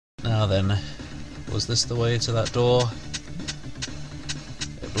Now then, was this the way to that door?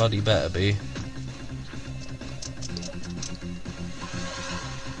 It bloody better be.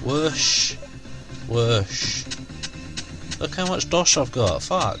 Whoosh! Whoosh! Look how much dosh I've got,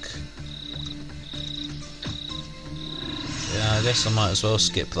 fuck! Yeah, I guess I might as well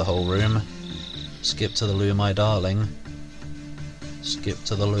skip the whole room. Skip to the loo, my darling. Skip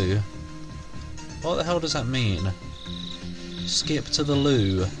to the loo. What the hell does that mean? Skip to the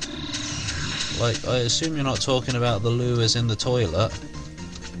loo. Like, I assume you're not talking about the loo as in the toilet.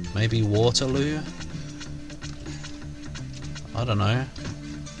 Maybe Waterloo? I don't know.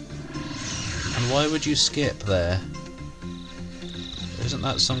 And why would you skip there? Isn't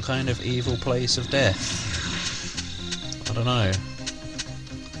that some kind of evil place of death? I don't know.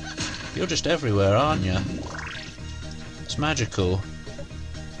 You're just everywhere, aren't you? It's magical.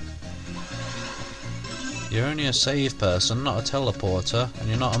 You're only a save person, not a teleporter, and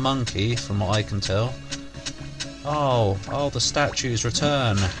you're not a monkey, from what I can tell. Oh, the statues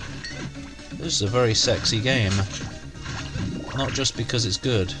return. This is a very sexy game. Not just because it's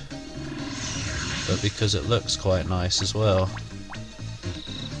good, but because it looks quite nice as well.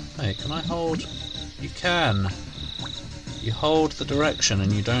 Hey, can I hold? You can! You hold the direction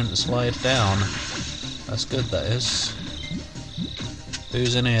and you don't slide down. That's good, that is.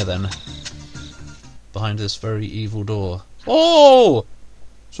 Who's in here then? Behind this very evil door. Oh!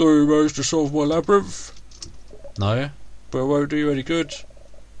 So you managed to solve my labyrinth? No, but it won't do you any good.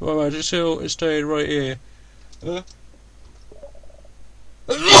 My magic seal is staying right here.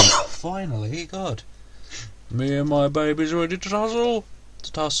 Finally, God. Me and my baby's ready to tussle.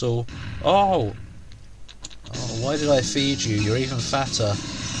 To tussle. Oh! Oh, why did I feed you? You're even fatter.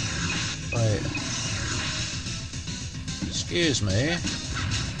 Wait. Excuse me.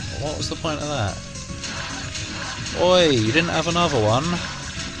 What was the point of that? Oi, you didn't have another one?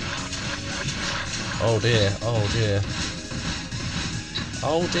 Oh dear, oh dear.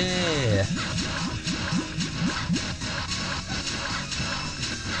 Oh dear.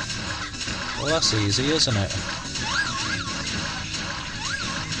 Well, that's easy, isn't it?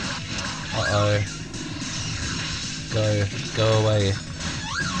 Uh-oh. Go away.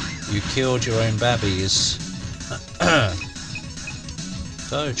 You killed your own babbies.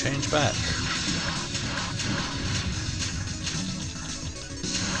 Go, change back.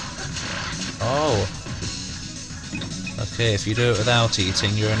 Oh. Okay, if you do it without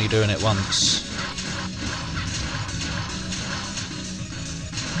eating, you're only doing it once.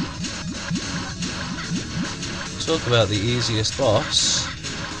 Talk about the easiest boss.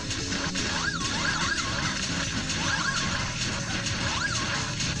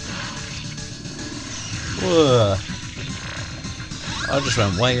 Whoa. I just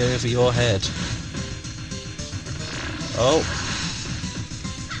went way over your head. Oh.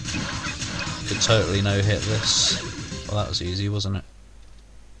 Could totally no-hit this. Well, that was easy, wasn't it?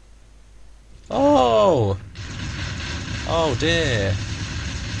 Oh! Oh dear.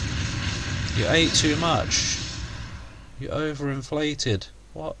 You ate too much. You overinflated.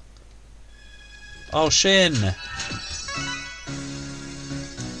 What? Oh, Shin!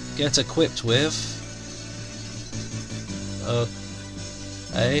 Get equipped with...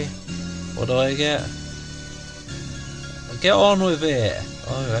 Hey? What do I get? Get on with it!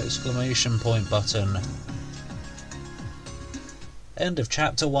 Oh, exclamation point button. End of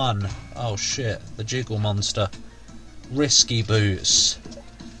chapter 1. Oh shit, the jiggle monster. Risky boots.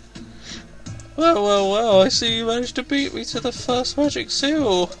 Well, I see you managed to beat me to the first magic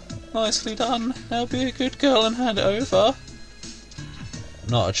seal. Nicely done. Now be a good girl and hand it over.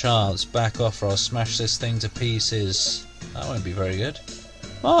 Not a chance. Back off or I'll smash this thing to pieces. That won't be very good.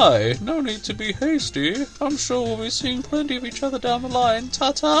 My, no need to be hasty. I'm sure we'll be seeing plenty of each other down the line.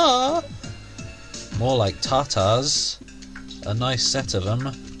 Ta-ta! More like tatas. A nice set of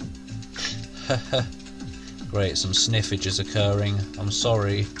them. Great, some sniffage is occurring. I'm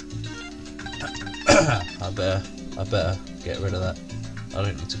sorry. I better get rid of that. I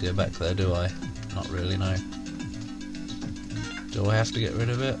don't need to go back there, do I? Not really, no. Do I have to get rid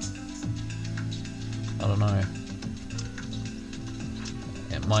of it? I don't know.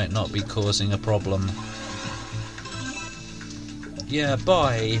 It might not be causing a problem. Yeah,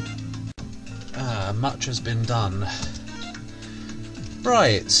 bye! Much has been done.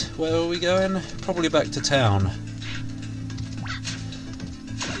 Right, where are we going? Probably back to town.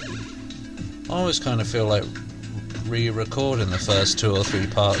 I always kind of feel like re-recording the first 2 or 3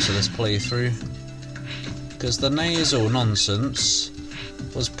 parts of this playthrough, because the nasal nonsense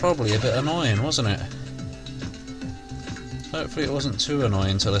was probably a bit annoying, wasn't it? Hopefully it wasn't too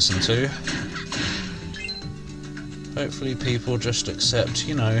annoying to listen to. Hopefully people just accept,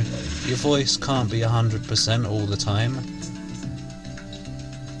 you know, your voice can't be 100% all the time.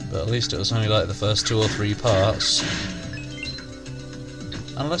 But at least it was only like the first 2 or 3 parts.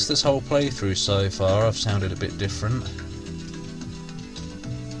 Unless this whole playthrough so far I've sounded a bit different.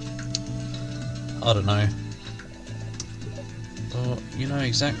 I don't know. Well, you know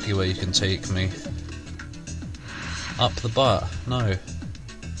exactly where you can take me. Up the butt. No.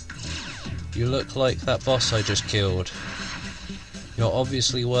 You look like that boss I just killed. You're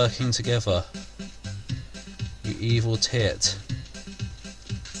obviously working together. You evil tit.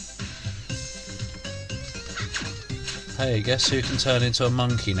 Hey, guess who can turn into a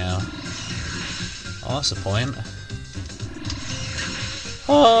monkey now? Oh, that's a point.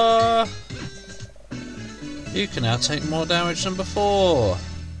 Ah! You can now take more damage than before.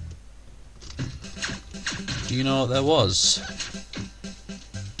 Do you know what there was?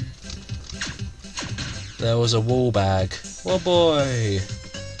 There was a wall bag. Oh boy!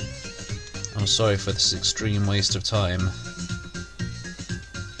 I'm sorry for this extreme waste of time.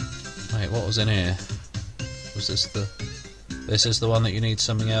 Wait, what was in here? Was this the... This is the one that you need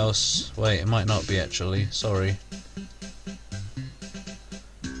something else. Wait, it might not be actually. Sorry.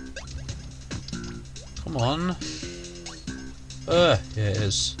 Come on. Yeah, it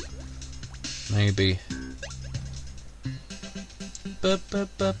is. Maybe.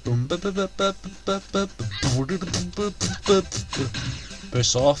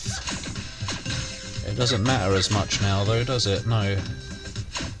 Piss off. It doesn't matter as much now though, does it? No.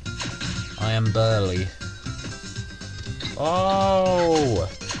 I am burly. Oh!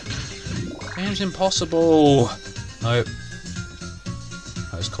 Game's impossible! Nope.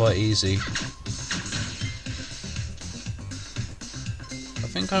 That was quite easy. I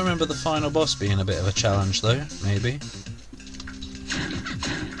think I remember the final boss being a bit of a challenge though, maybe.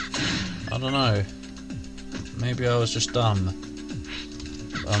 I don't know. Maybe I was just dumb.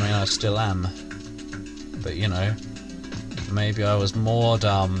 I mean, I still am. But you know, maybe I was more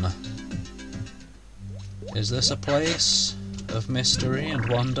dumb. Is this a place of mystery and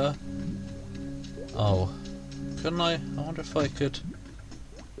wonder? Oh. Couldn't I? I wonder if I could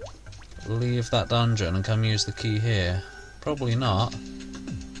leave that dungeon and come use the key here. Probably not.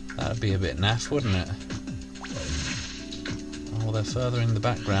 That'd be a bit naff, wouldn't it? Oh, they're further in the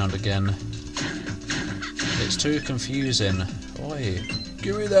background again. It's too confusing. Oi,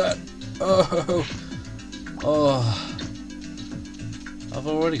 give me that! Oh! Oh! I've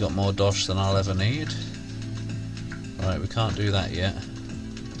already got more dosh than I'll ever need. Right, we can't do that yet.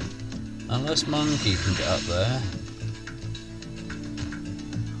 Unless Monkey can get up there.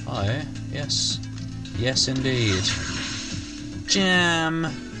 Hi, yes. Yes indeed. Jam!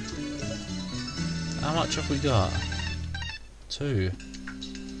 How much have we got? 2.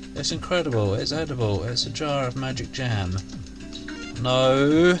 It's incredible, it's edible, it's a jar of magic jam.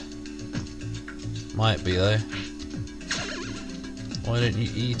 No! Might be though. Why don't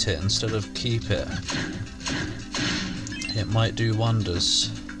you eat it instead of keep it? It might do wonders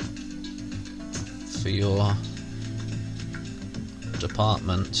for your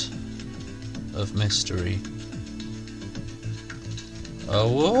department of mystery. Oh,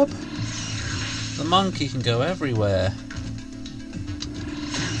 whoop! The monkey can go everywhere.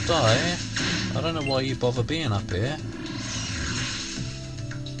 Die? I don't know why you bother being up here.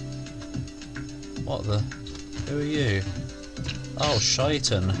 What the? Who are you? Oh,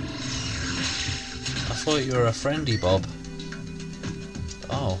 Shaitan. I thought you were a friendly Bob.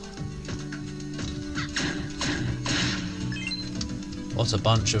 Oh. What a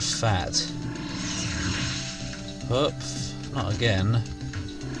bunch of fat. Hup. Not again.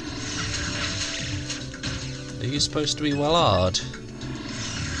 Are you supposed to be well hard?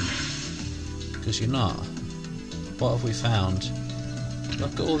 Because you're not. What have we found?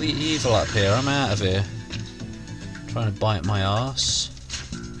 Look at all the evil up here. I'm out of here. Trying to bite my arse.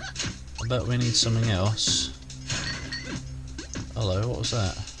 I bet we need something else. Hello, what was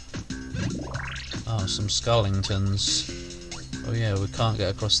that? Oh, some Skullingtons. Oh yeah, we can't get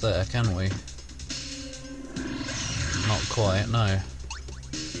across there, can we? Not quite, no.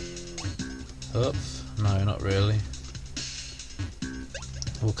 Hup. No, not really.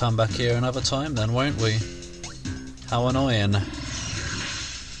 We'll come back here another time then, won't we? How annoying.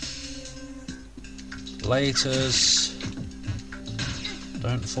 Laters.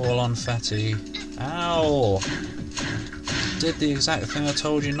 Don't fall on Fatty. Ow! Did the exact thing I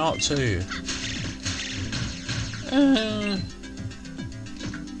told you not to. Oh.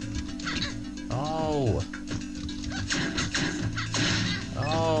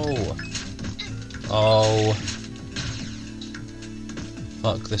 Oh. Oh.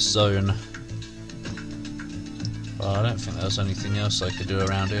 Fuck this zone. Fuck. don't think there was anything else I could do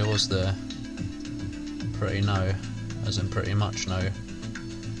around here, was there? Pretty no. As in pretty much no.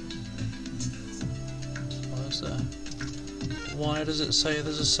 What is there? Why does it say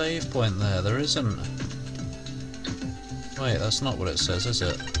there's a save point there? There isn't. Wait, that's not what it says, is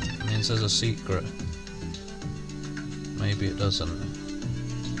it? It means there's a secret. Maybe it doesn't.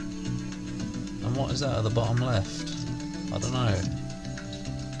 And what is that at the bottom left? I don't know.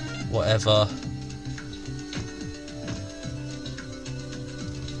 Whatever.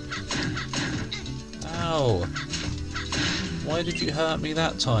 Ow! Why did you hurt me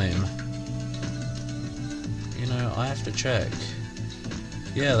that time? You know, I have to check.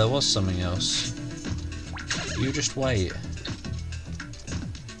 Yeah, there was something else. You just wait.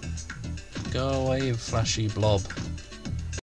 Go away, flashy blob.